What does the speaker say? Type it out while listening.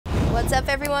What's up,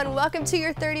 everyone? Welcome to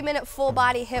your 30-minute full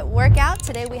body HIIT workout.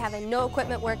 Today we have a no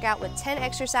equipment workout with 10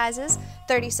 exercises,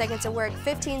 30 seconds of work,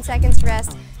 15 seconds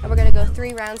rest, and we're gonna go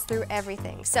 3 rounds through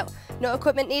everything. So, no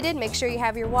equipment needed. Make sure you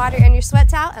have your water and your sweat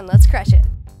towel, and let's crush it.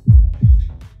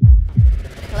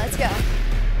 Let's go.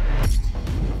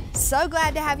 So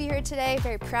glad to have you here today.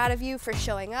 Very proud of you for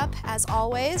showing up, as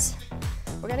always.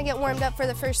 We're gonna get warmed up for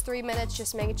the first 3 minutes,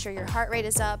 just making sure your heart rate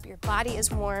is up, your body is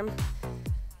warm,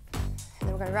 and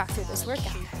then we're gonna rock through this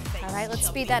workout. All right, let's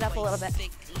speed that up a little bit.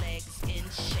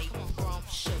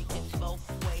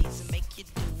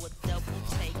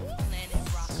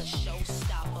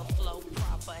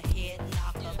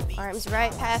 Arms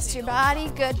right past your body,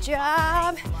 good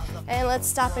job. And let's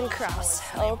stop and cross.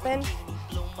 Open,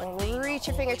 and reach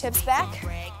your fingertips back.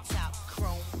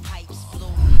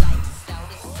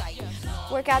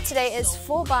 Workout today is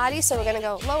full body, so we're gonna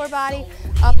go lower body,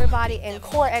 upper body, and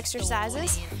core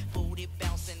exercises.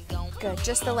 Good,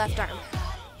 just the left arm.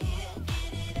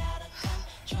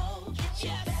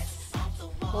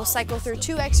 We'll cycle through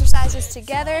 2 exercises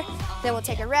together, then we'll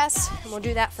take a rest, and we'll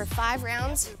do that for 5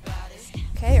 rounds,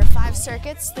 okay, or 5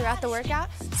 circuits throughout the workout.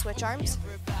 Switch arms.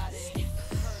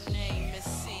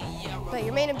 But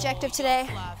your main objective today,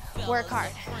 work hard.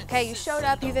 Okay, you showed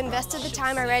up, you've invested the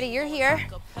time already, you're here.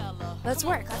 Let's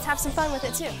work, let's have some fun with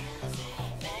it too.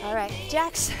 All right,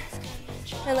 jacks,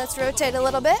 and let's rotate a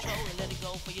little bit.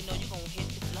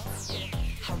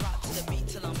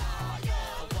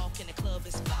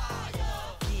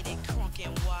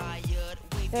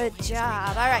 Good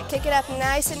job. All right, kick it up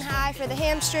nice and high for the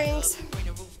hamstrings.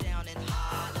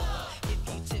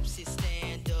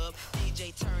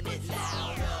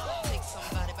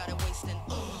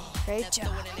 Great job.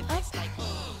 Up.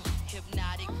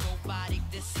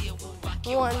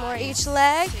 One more each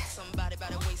leg.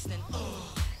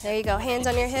 There you go. Hands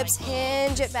on your hips,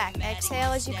 hinge it back.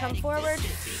 Exhale as you come forward.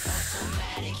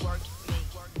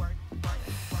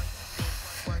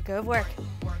 Good work.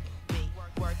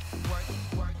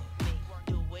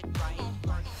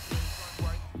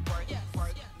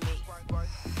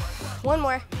 One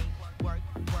more.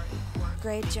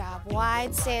 Great job.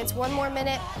 Wide stance. 1 more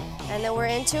minute, and then we're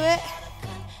into it.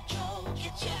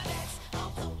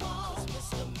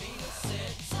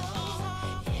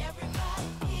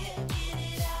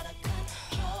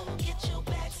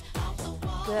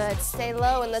 Good. Stay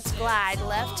low and let's glide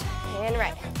left and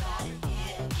right.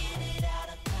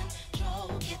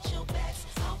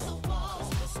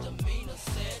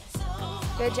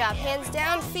 Good job. Hands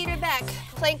down, feet are back.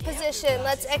 Plank position.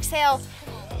 Let's exhale.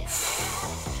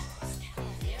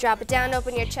 Drop it down,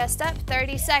 open your chest up.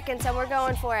 30 seconds and we're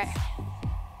going for it.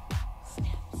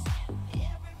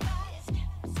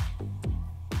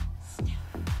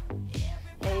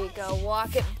 There you go.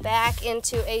 Walk it back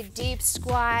into a deep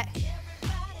squat.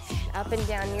 Up and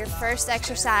down. Your first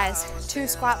exercise. 2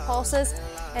 squat pulses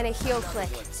and a heel click.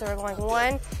 So we're going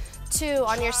 1, 2.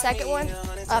 On your second one,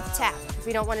 up tap. If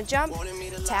you don't want to jump,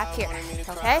 tap here.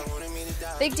 Okay?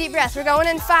 Big deep breath. We're going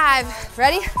in 5.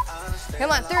 Ready?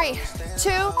 Come on. 3, 2,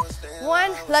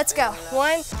 1. Let's go.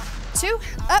 1, 2,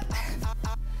 up.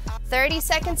 30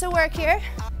 seconds of work here.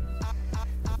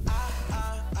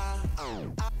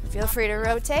 Feel free to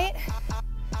rotate.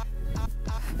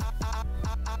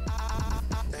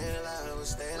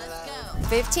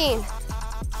 15.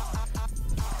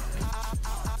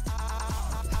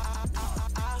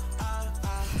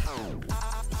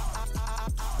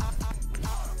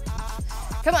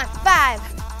 Come on, 5,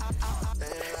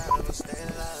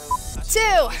 2,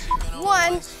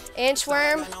 1.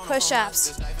 Inchworm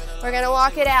push-ups. We're gonna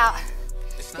walk it out.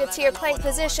 Get to your plank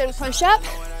position, push up,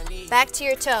 back to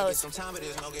your toes.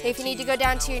 If you need to go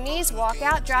down to your knees, walk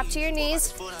out, drop to your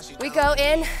knees. We go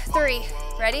in 3.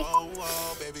 Ready?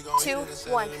 2,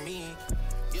 1.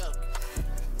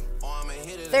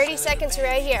 30 seconds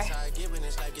right here.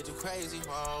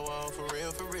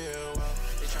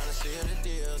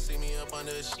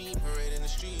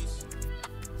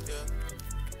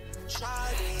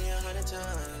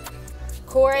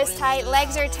 Core is tight,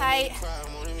 legs are tight.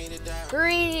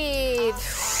 Breathe.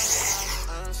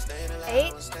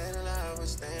 8.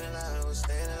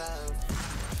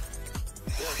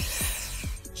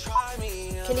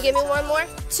 Can you give me 1 more?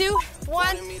 2,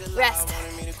 1, rest.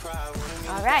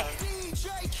 All right.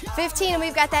 15, and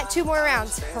we've got that 2 more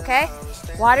rounds, okay?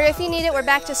 Water if you need it. We're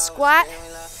back to squat.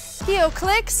 Heel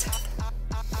clicks.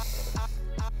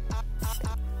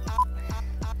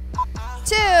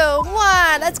 2,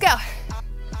 1, let's go.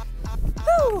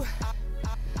 Woo.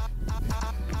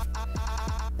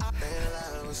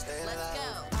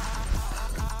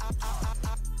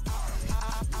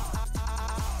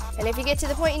 And if you get to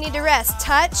the point you need to rest,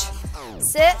 touch,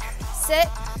 Sit, sit,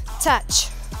 touch.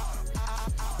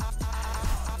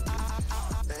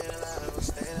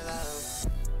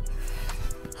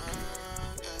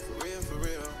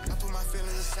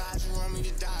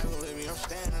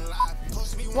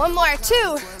 One more, 2,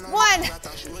 1,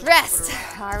 rest.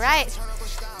 All right,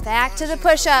 back to the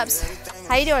push-ups.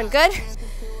 How you doing, good?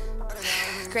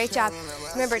 Great job.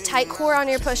 Remember, tight core on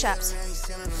your push-ups.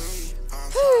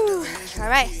 Whew. All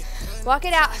right, walk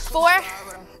it out. 4,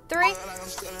 3,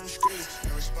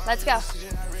 let's go.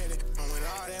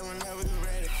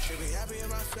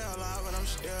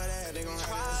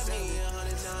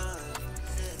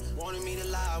 Wanted me to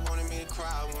lie, wanted me to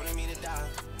cry, wanted me to die.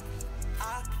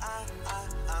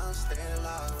 I'm staying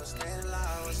alive, I'm staying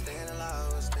alive, I'm staying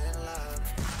alive, I'm staying alive.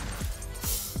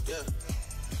 Yeah.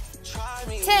 Try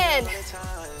me 10.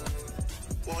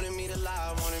 Wanted me to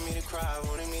lie, wanted me to cry,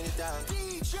 wanted me to die.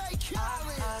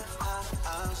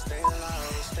 I'm staying alive,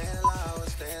 I'm staying alive, I'm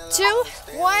staying alive. 2,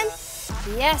 1,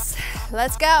 yes,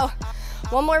 let's go.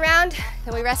 One more round,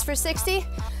 then we rest for 60.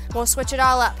 We'll switch it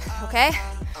all up, okay?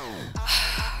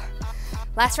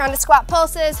 Last round of squat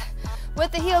pulses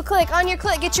with the heel click. On your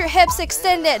click, get your hips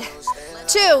extended.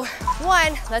 2,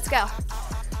 1, let's go.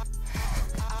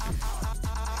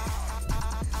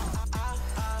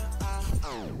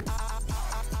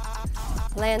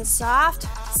 Land soft,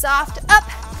 soft, up.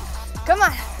 Come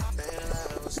on.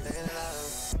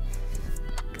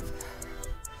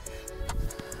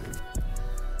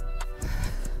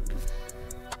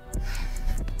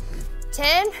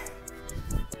 Ten.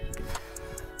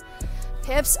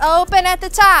 Hips open at the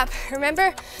top.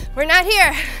 Remember, we're not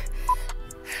here.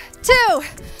 2,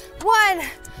 1,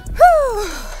 whew.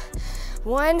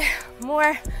 One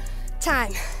more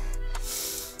time.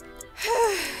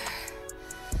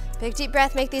 Big deep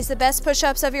breath, make these the best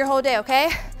push-ups of your whole day,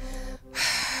 okay?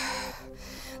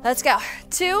 Let's go.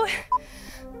 2,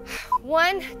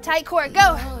 1, tight core,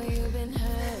 go.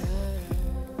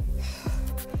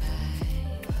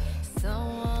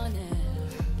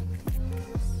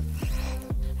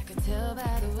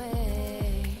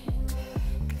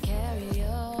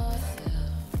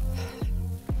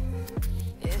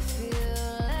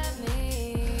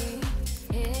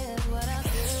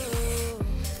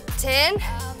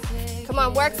 Come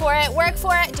on, work for it, work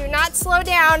for it. Do not slow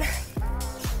down.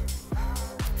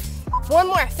 One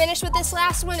more, finish with this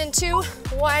last one in 2,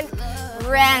 1,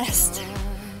 rest.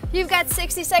 You've got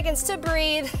 60 seconds to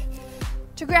breathe,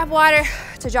 to grab water,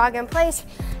 to jog in place.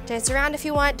 Dance around if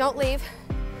you want, don't leave,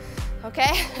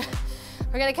 okay?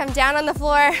 We're gonna come down on the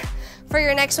floor. For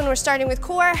your next one, we're starting with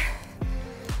core.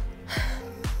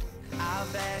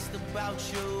 I've asked about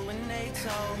you and they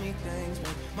told me things,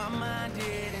 but my mind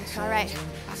didn't. All right,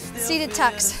 seated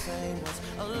tucks.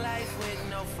 All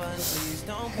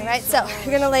right, so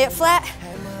you're gonna lay it flat.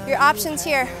 Your options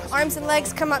here, arms and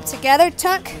legs come up together,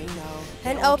 tuck,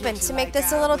 and open to make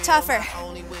this a little tougher.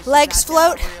 Legs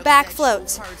float, back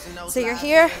floats. So you're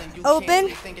here,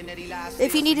 open.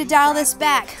 If you need to dial this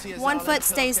back, one foot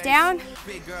stays down,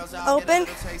 open,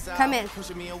 come in.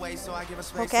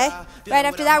 Okay, right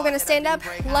after that, we're gonna stand up,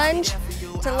 lunge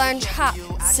to lunge hop,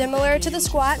 similar to the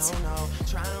squats.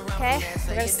 Okay,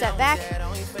 we're gonna step back,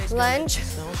 lunge,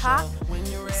 hop,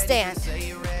 stand.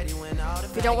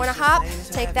 If you don't wanna hop,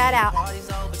 take that out.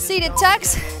 Seated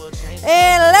tucks,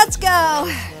 and let's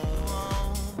go.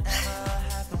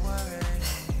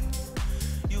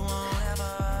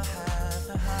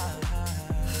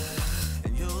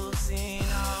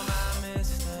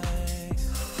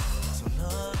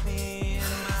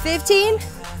 $15.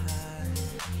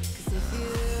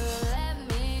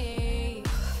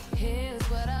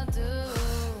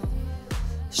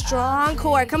 Strong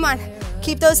core, come on.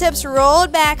 Keep those hips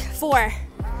rolled back. 4.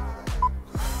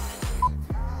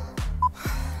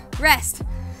 Rest.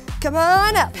 Come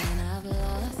on up.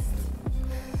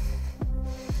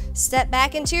 Step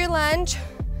back into your lunge.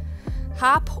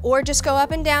 Hop or just go up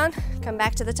and down. Come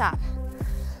back to the top.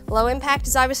 Low impact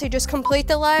is obviously just complete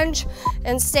the lunge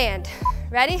and stand.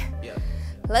 Ready? Yeah.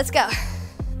 Let's go.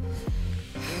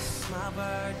 This is my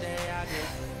birthday, I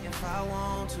guess. If I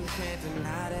want to, can't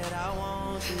deny that I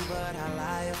want you, but I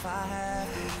lie if I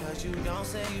have to, because you don't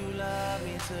say you love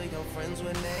me to your friends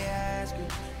when they ask you,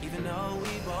 even though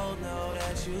we both know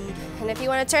that you do. And if you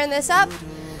want to turn this up,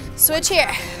 switch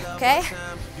here, okay?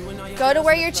 Go to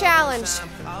where you're challenged.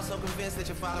 Also convinced that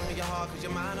you're following your heart because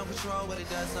your mind don't control what it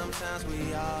does sometimes.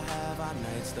 We all have our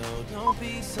nights though. Don't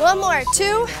be so. One more,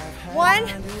 2, 1.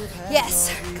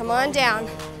 Yes, come on down.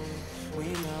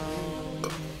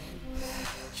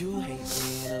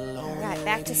 All right,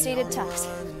 back to seated tucks.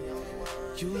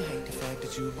 You hate the fact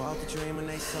that you bought the dream and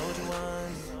they sold you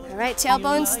one. All right,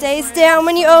 tailbone stays down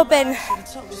when you open.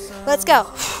 Let's go.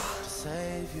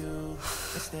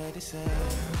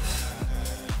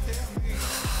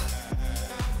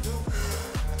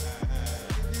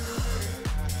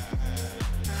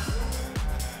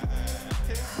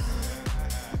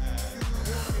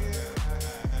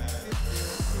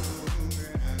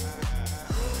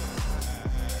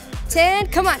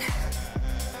 Come on.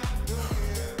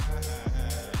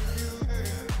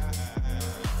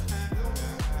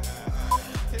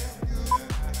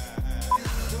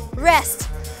 Rest.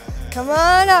 Come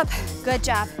on up. Good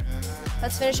job.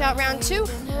 Let's finish out round 2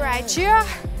 right here.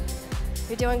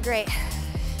 You're doing great.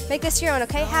 Make this your own,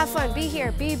 okay? Have fun. Be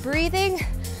here. Be breathing.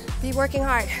 Be working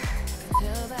hard.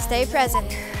 Stay present.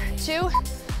 2.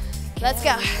 Let's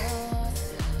go.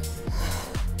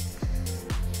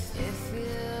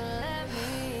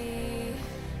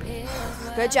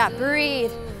 Good job.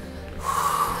 Breathe.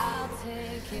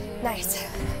 Nice.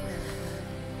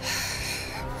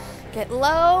 Get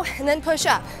low and then push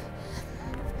up.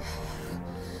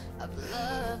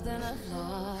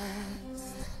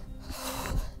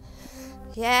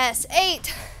 Yes.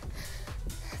 8.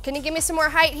 Can you give me some more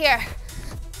height here?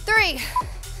 3.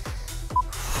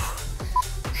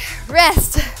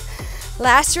 Rest.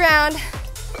 Last round.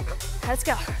 Let's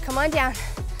go. Come on down.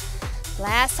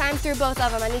 Last time through both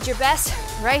of them. I need your best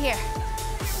right here.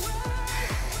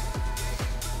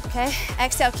 Okay,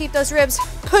 exhale, keep those ribs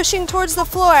pushing towards the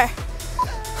floor.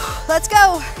 Let's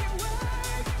go.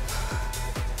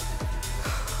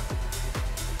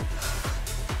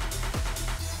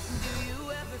 Do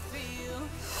you ever feel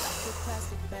like a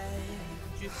plastic bag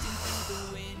drifting through the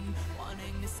wind,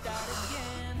 wanting to start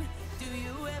again? Do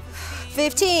you ever feel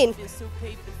 15. so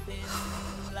paper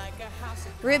thin, like a house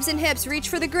of Ribs and hips, reach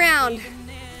for the ground. do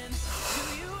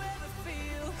you ever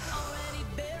feel already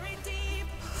buried deep?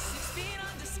 6 feet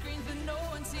under screens, but no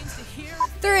one seems to hear a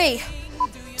 3,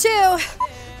 2,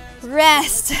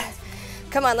 rest.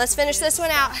 Come on, let's finish this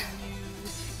one out.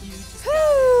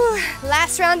 Whew.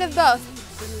 Last round of both.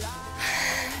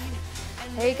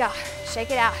 There you go. Shake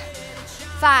it out.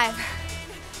 5,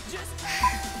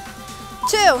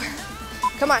 2,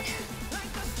 come on.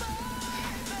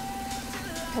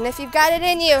 And if you've got it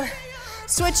in you,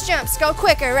 switch jumps, go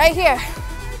quicker right here.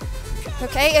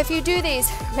 Okay, if you do these,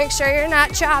 make sure you're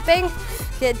not chopping.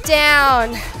 Get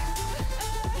down.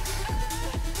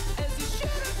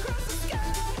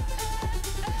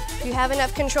 If you have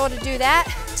enough control to do that,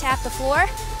 tap the floor,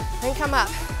 then come up.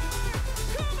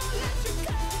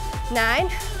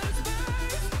 9.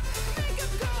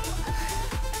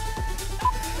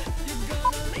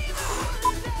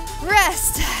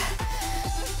 Rest.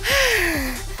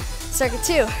 Circuit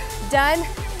 2, done.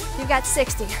 You've got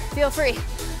 60. Feel free.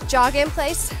 Jog in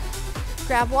place,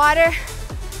 grab water,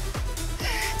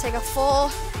 take a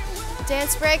full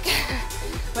dance break,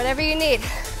 whatever you need.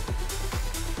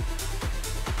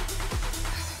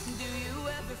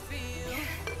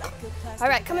 All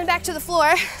right, coming back to the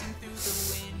floor.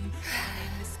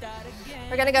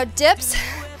 We're gonna go dips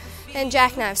and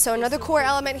jackknives. So another core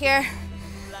element here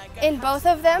in both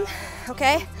of them,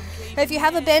 okay? If you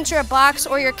have a bench or a box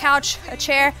or your couch, a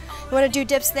chair, you wanna do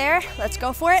dips there, let's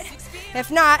go for it. If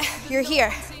not, you're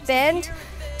here. Bend,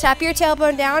 tap your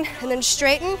tailbone down, and then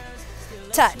straighten,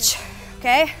 touch,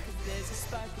 okay?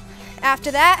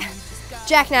 After that,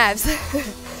 jackknives.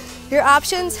 Your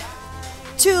options,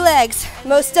 2 legs,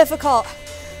 most difficult.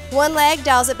 1 leg,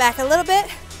 dials it back a little bit.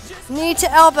 Knee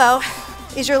to elbow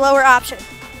is your lower option.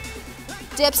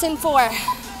 Dips in 4,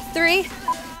 3,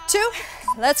 2,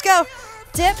 let's go.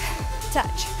 Dip,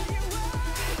 touch.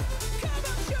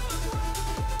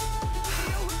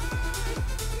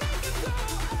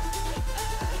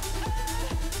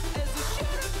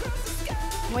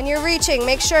 When you're reaching,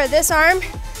 make sure this arm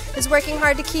is working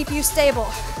hard to keep you stable.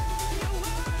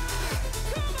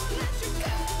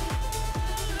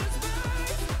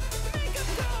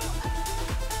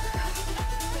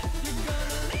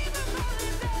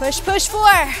 Push, push, 4.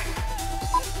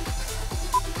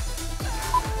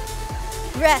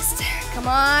 Rest, come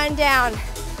on down.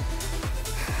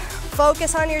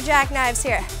 Focus on your jackknives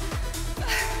here.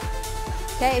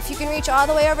 Okay, if you can reach all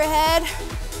the way overhead,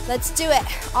 let's do it.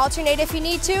 Alternate if you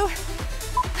need to.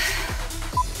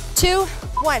 2,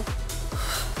 1.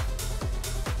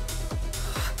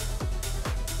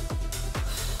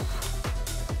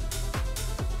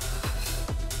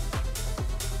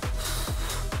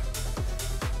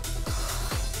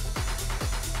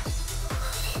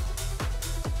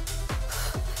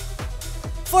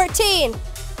 Fourteen.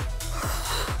 15.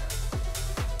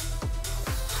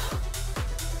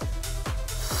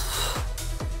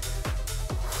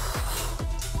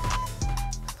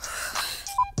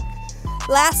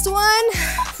 Last one,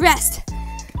 rest.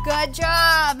 Good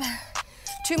job.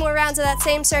 2 more rounds of that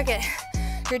same circuit.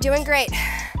 You're doing great.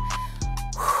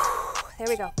 There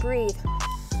we go, breathe.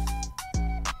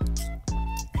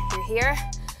 You're here,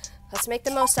 let's make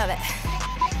the most of it.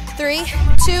 3,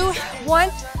 2, 1,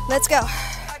 let's go.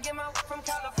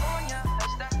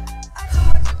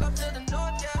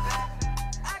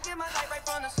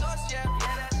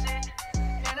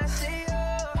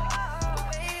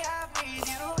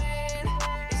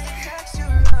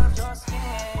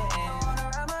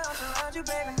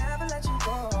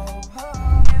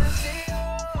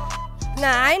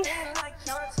 Nine.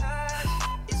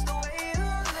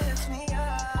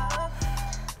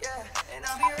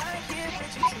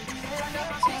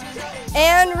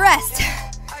 And rest.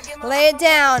 Lay it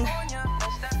down.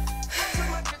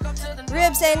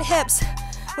 Ribs and hips.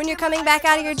 When you're coming back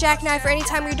out of your jackknife or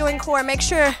anytime you're doing core, make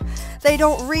sure they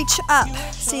don't reach up.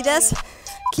 See this?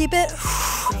 Keep it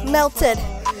melted.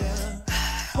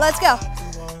 Let's go.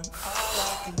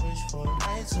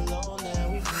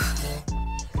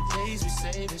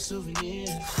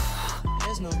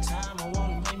 There's no time, I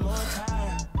wanna make more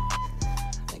time.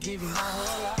 I give you my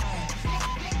whole life.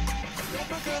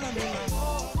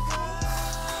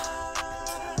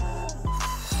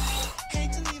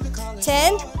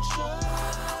 10.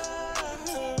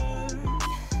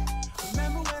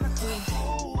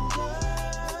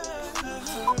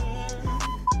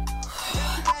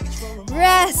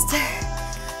 Rest.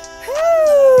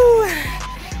 Woo.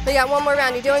 We got one more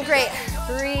round. You're doing great.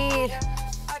 Breathe.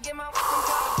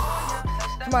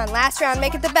 Come on, last round.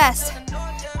 Make it the best.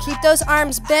 Keep those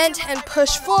arms bent and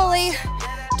push fully.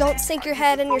 Don't sink your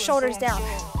head and your shoulders down.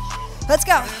 Let's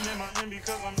go.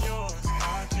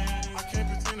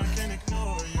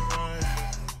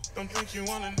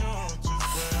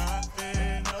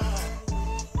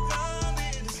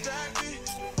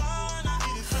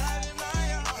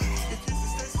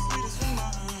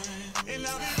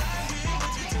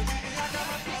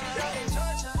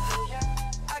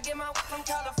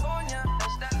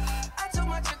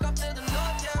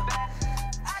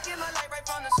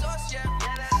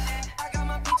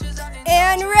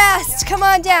 And rest. Come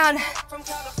on down.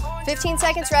 15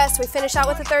 seconds rest. We finish out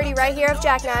with a 30 right here of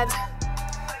jackknives.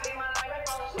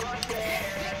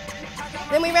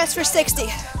 Then we rest for 60.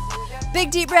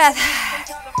 Big deep breath.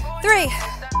 3.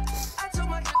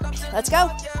 Let's go.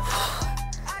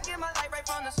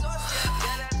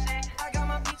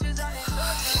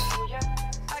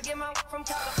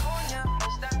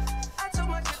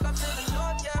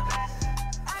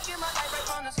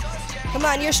 Come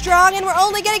on, you're strong and we're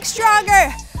only getting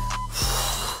stronger.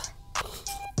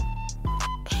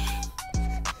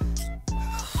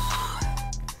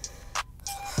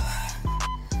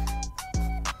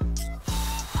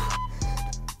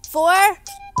 Four.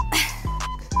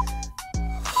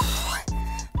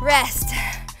 Rest.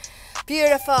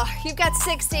 Beautiful. You've got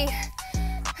 60.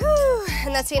 Whew.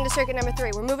 And that's the end of circuit number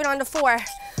 3. We're moving on to 4.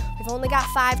 We've only got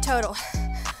 5 total.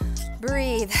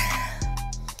 Breathe.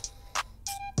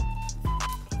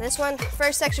 This one,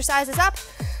 first exercise is up,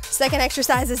 second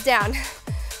exercise is down.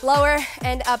 Lower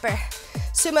and upper.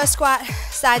 Sumo squat,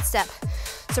 side step.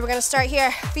 So we're gonna start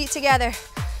here, feet together.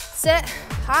 Sit,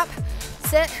 hop,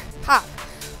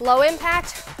 low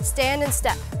impact, stand and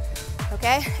step.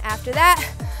 Okay, after that,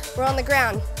 we're on the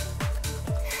ground.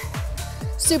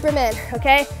 Superman,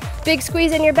 okay? Big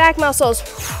squeeze in your back muscles.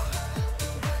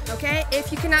 Okay,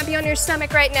 if you cannot be on your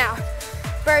stomach right now,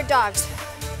 bird dogs.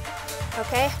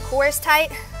 Okay, core is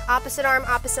tight, opposite arm,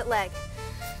 opposite leg.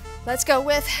 Let's go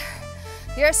with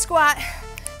your squat,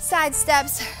 side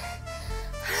steps,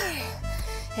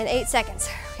 in 8 seconds,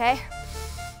 okay?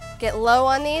 Get low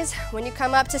on these. When you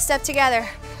come up to step together,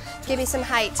 give me some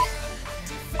height.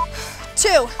 2,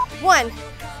 1.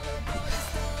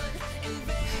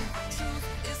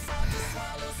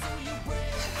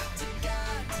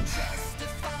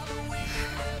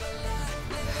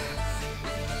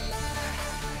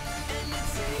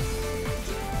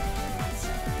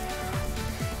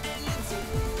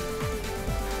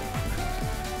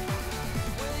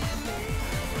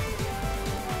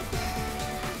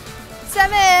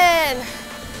 Seven.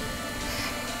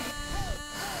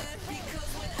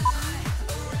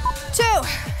 2.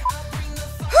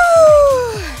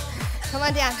 Whew. Come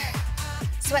on down.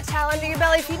 Sweat towel under your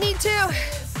belly if you need to.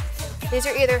 These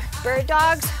are either bird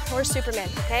dogs or Superman,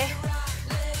 okay?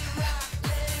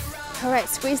 All right,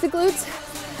 squeeze the glutes.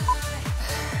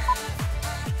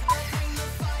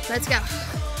 Let's go.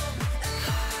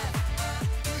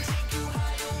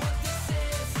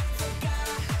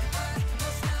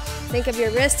 Think of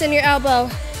your wrist and your elbow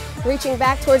reaching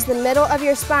back towards the middle of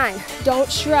your spine.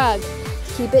 Don't shrug.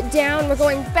 Keep it down, we're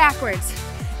going backwards.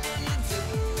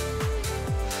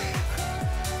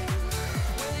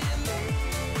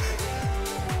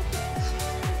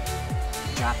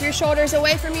 Drop your shoulders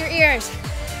away from your ears,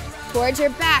 towards your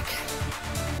back.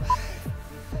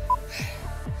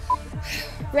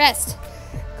 Rest.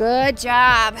 Good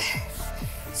job.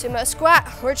 Sumo squat,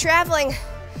 we're traveling.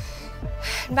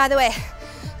 And by the way,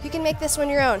 you can make this one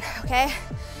your own, okay?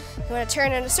 You wanna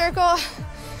turn in a circle,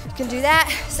 you can do that,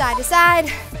 side to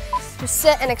side. Just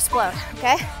sit and explode,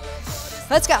 okay?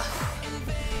 Let's go.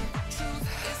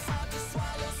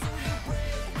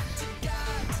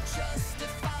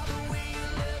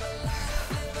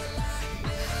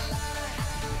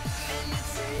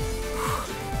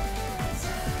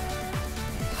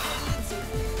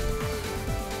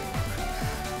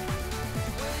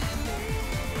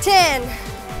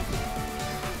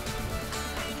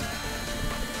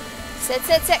 Sit,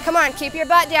 sit, sit. Come on, keep your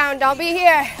butt down. Don't be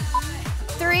here.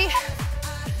 3.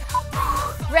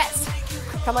 Rest.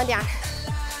 Come on down.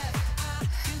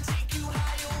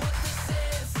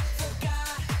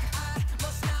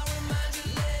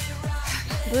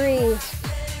 Breathe.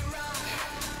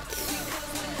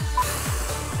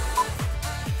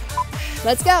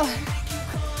 Let's go.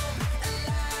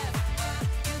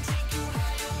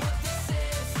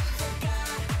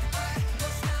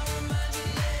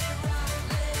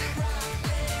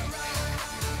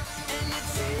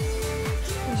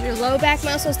 Use your low back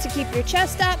muscles to keep your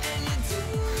chest up.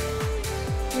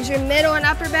 Use your middle and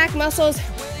upper back muscles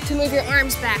to move your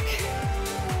arms back.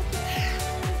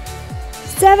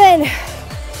 7.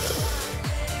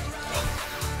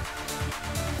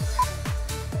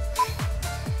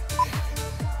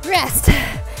 Rest.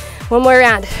 One more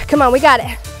round. Come on, we got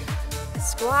it.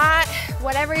 Squat,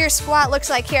 whatever your squat looks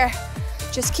like here,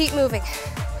 just keep moving.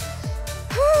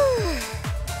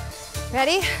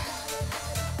 Ready?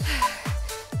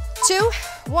 2,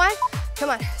 1,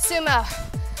 come on, sumo.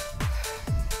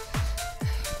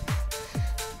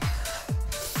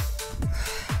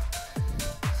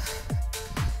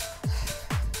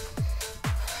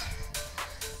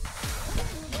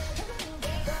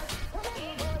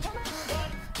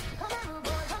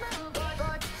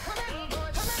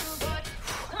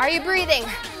 Are you breathing?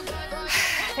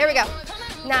 Here we go.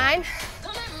 9.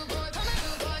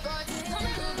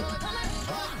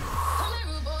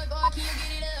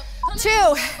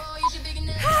 2.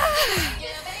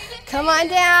 Come on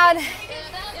down.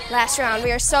 Last round.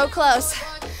 We are so close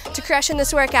to crushing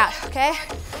this workout, okay?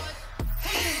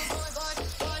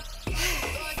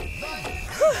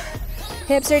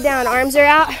 Hips are down, arms are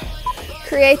out.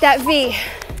 Create that V.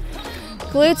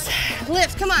 Glutes,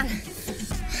 lift, come on.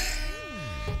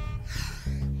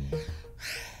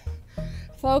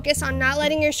 Focus on not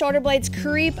letting your shoulder blades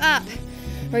creep up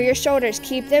or your shoulders.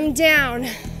 Keep them down.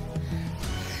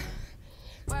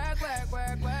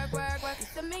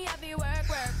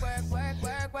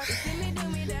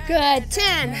 Good,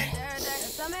 10.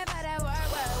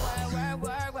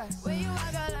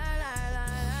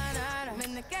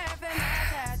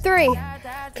 3.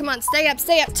 Come on, stay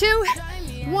up, 2,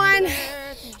 1.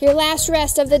 Your last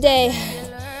rest of the day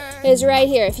is right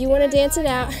here. If you want to dance it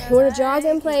out, you want to jog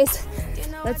in place,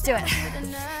 let's do it.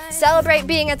 Celebrate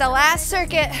being at the last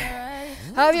circuit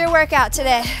of your workout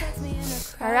today.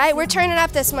 All right, we're turning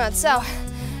up this month, so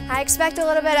I expect a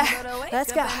little bit of,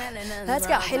 let's go,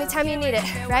 anytime you need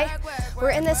it, right?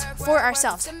 We're in this for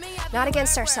ourselves, not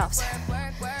against ourselves.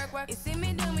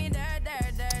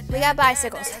 We got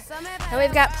bicycles, and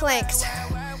we've got planks.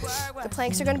 The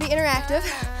planks are gonna be interactive.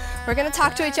 We're gonna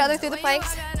talk to each other through the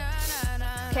planks,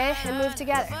 okay, and move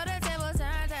together.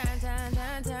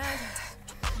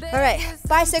 All right,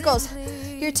 bicycles,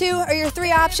 your 2 or your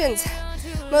 3 options.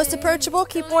 Most approachable,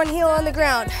 keep one heel on the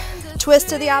ground. Twist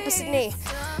to the opposite knee.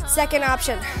 Second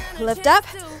option, lift up.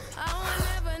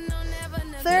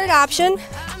 Third option,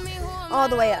 all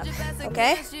the way up,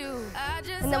 okay?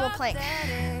 And then we'll plank.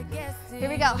 Here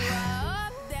we go.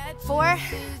 4,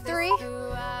 3,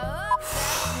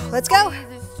 let's go.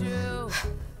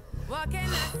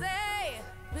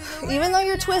 Even though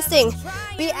you're twisting,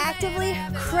 be actively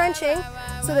crunching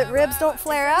so that ribs don't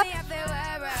flare up.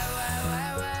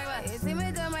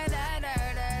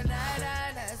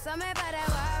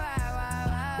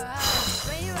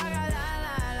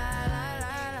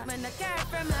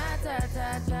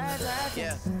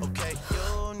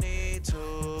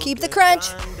 Keep the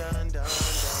crunch.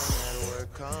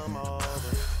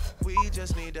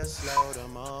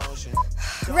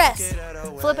 Rest.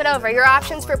 Flip it over. Your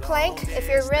options for plank, if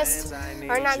your wrists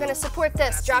are not going to support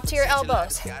this, drop to your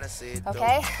elbows.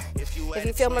 Okay? If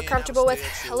you feel more comfortable with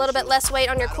a little bit less weight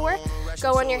on your core,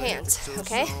 go on your hands,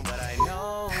 okay?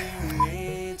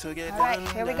 All right,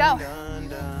 here we go.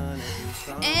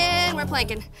 And we're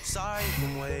planking.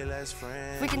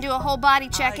 We can do a whole body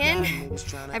check-in.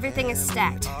 Everything is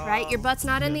stacked, right? Your butt's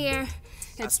not in the air.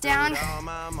 It's down,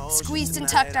 squeezed and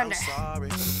tucked under.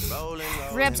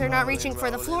 Ribs are not reaching for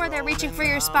the floor, they're reaching for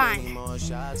your spine.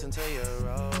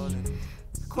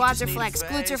 Quads are flexed,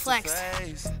 glutes are flexed.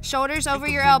 Shoulders over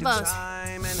your elbows.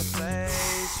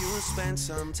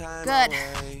 Good.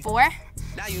 4.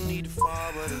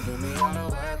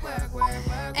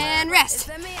 And rest.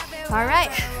 All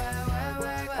right.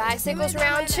 Bicycles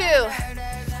round 2.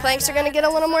 Planks are gonna get a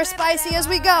little more spicy as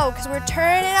we go because we're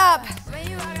turning it up.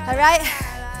 All right.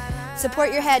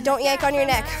 Support your head, don't yank on your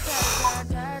neck.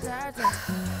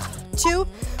 2,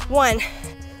 1.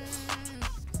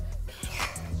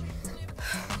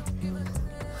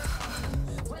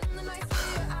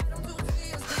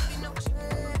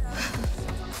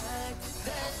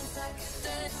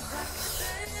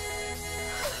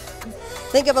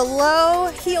 Think of a low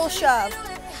heel shove,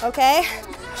 okay?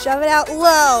 Shove it out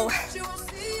low.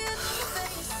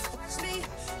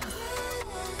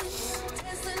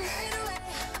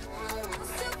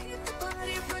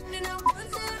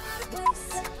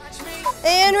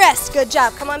 And rest, good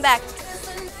job, come on back.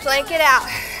 Plank it out.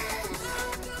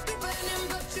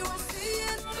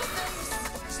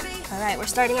 All right, we're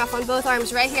starting off on both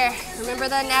arms right here. Remember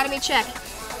the anatomy check.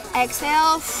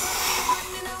 Exhale.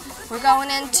 We're going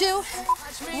in 2,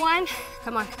 1,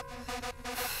 come on.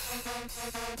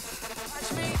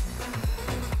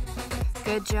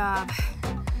 Good job.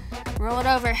 Roll it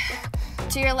over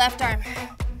to your left arm.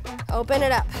 Open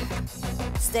it up.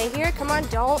 Stay here, come on,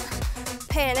 don't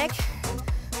panic.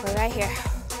 We're right here.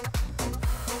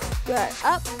 Good,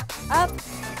 up, up,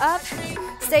 up.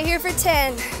 Stay here for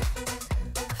 10.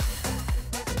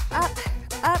 Up,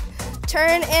 up,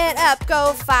 turn it up.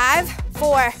 Go 5,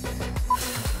 4,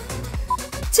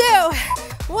 2,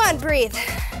 1, breathe.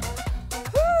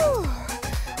 Woo.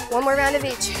 One more round of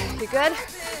each. You good?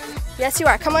 Yes, you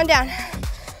are. Come on down.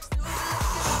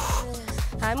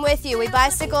 I'm with you. We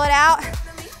bicycle it out.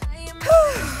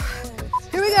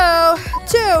 Here we go.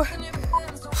 2.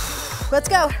 Let's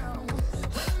go.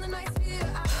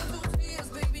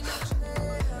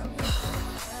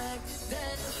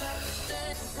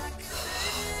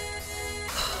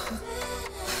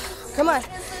 Come on.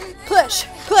 Push,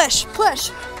 push,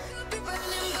 push.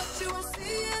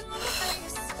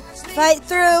 Fight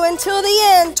through until the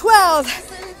end. 12.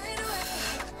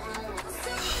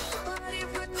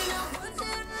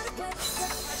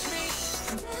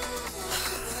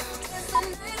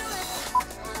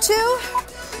 2.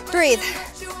 Breathe.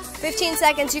 15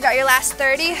 seconds. You got your last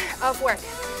 30 of work.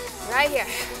 Right here.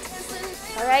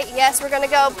 All right. Yes, we're gonna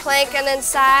go plank and then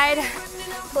side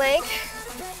plank.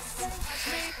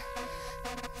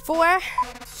 4,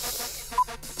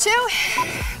 2.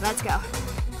 Let's go.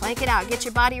 Plank it out. Get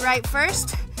your body right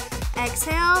first.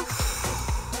 Exhale.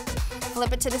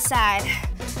 Flip it to the side.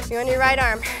 You're on your right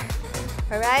arm.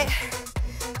 All right.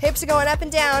 Hips are going up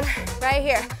and down. Right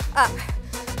here. Up,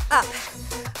 up,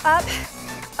 up,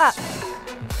 up.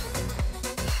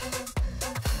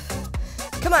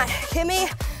 Come on. Give me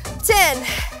 10,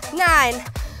 9.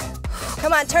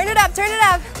 Come on. Turn it up. Turn it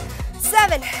up.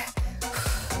 7.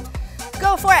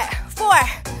 Go for it. 4,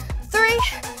 3,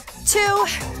 2,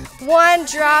 1.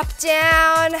 Drop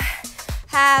down.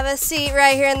 Have a seat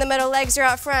right here in the middle. Legs are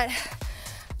out front.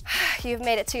 You've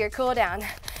made it to your cool down.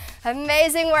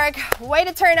 Amazing work. Way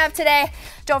to turn up today.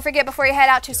 Don't forget before you head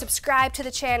out to subscribe to the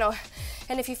channel.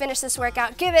 And if you finish this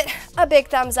workout, give it a big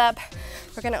thumbs up.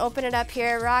 We're gonna open it up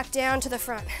here. Rock down to the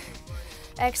front.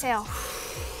 Exhale.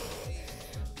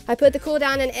 I put the cool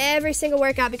down in every single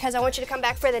workout because I want you to come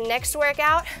back for the next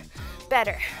workout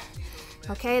better.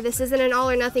 Okay, this isn't an all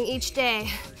or nothing each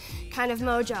day kind of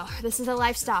mojo. This is a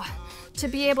lifestyle. To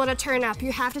be able to turn up,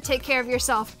 you have to take care of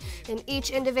yourself in each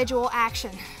individual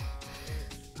action.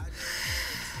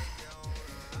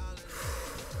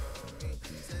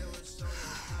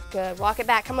 Good, walk it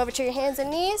back. Come over to your hands and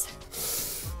knees.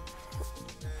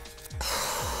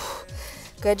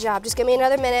 Good job, just give me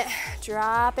another minute.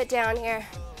 Drop it down here.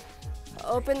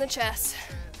 Open the chest.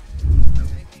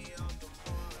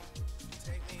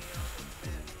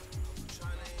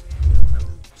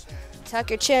 Tuck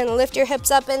your chin, lift your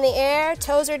hips up in the air,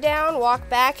 toes are down, walk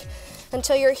back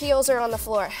until your heels are on the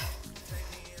floor.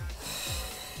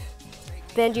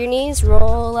 Bend your knees,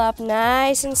 roll up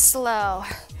nice and slow.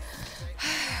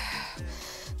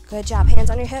 Good job, hands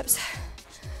on your hips.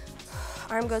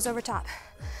 Arm goes over top.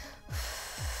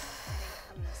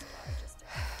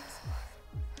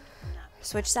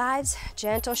 Switch sides,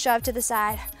 gentle shove to the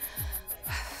side.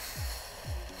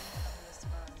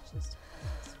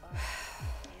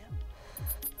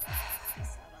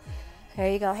 There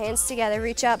you go, hands together,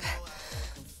 reach up.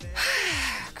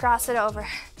 Cross it over.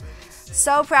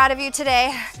 So proud of you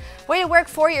today. Way to work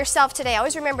for yourself today.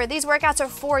 Always remember, these workouts are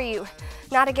for you,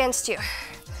 not against you.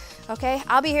 Okay,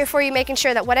 I'll be here for you, making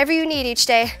sure that whatever you need each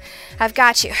day, I've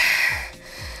got you.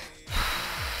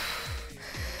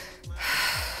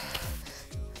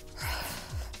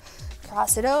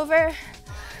 Cross it over.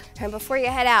 And before you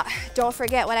head out, don't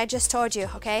forget what I just told you,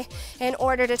 okay? In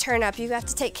order to turn up, you have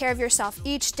to take care of yourself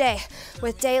each day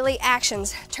with daily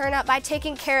actions. Turn up by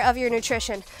taking care of your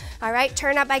nutrition, all right?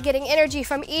 Turn up by getting energy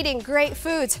from eating great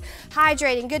foods,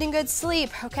 hydrating, getting good sleep,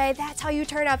 okay? That's how you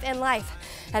turn up in life.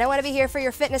 And I want to be here for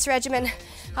your fitness regimen.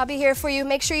 I'll be here for you.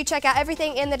 Make sure you check out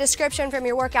everything in the description, from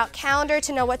your workout calendar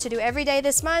to know what to do every day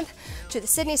this month, to the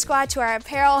Sydney squad, to our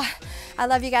apparel. I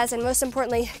love you guys, and most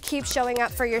importantly, keep showing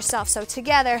up for yourself. So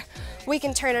together, we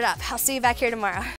can turn it up. I'll see you back here tomorrow.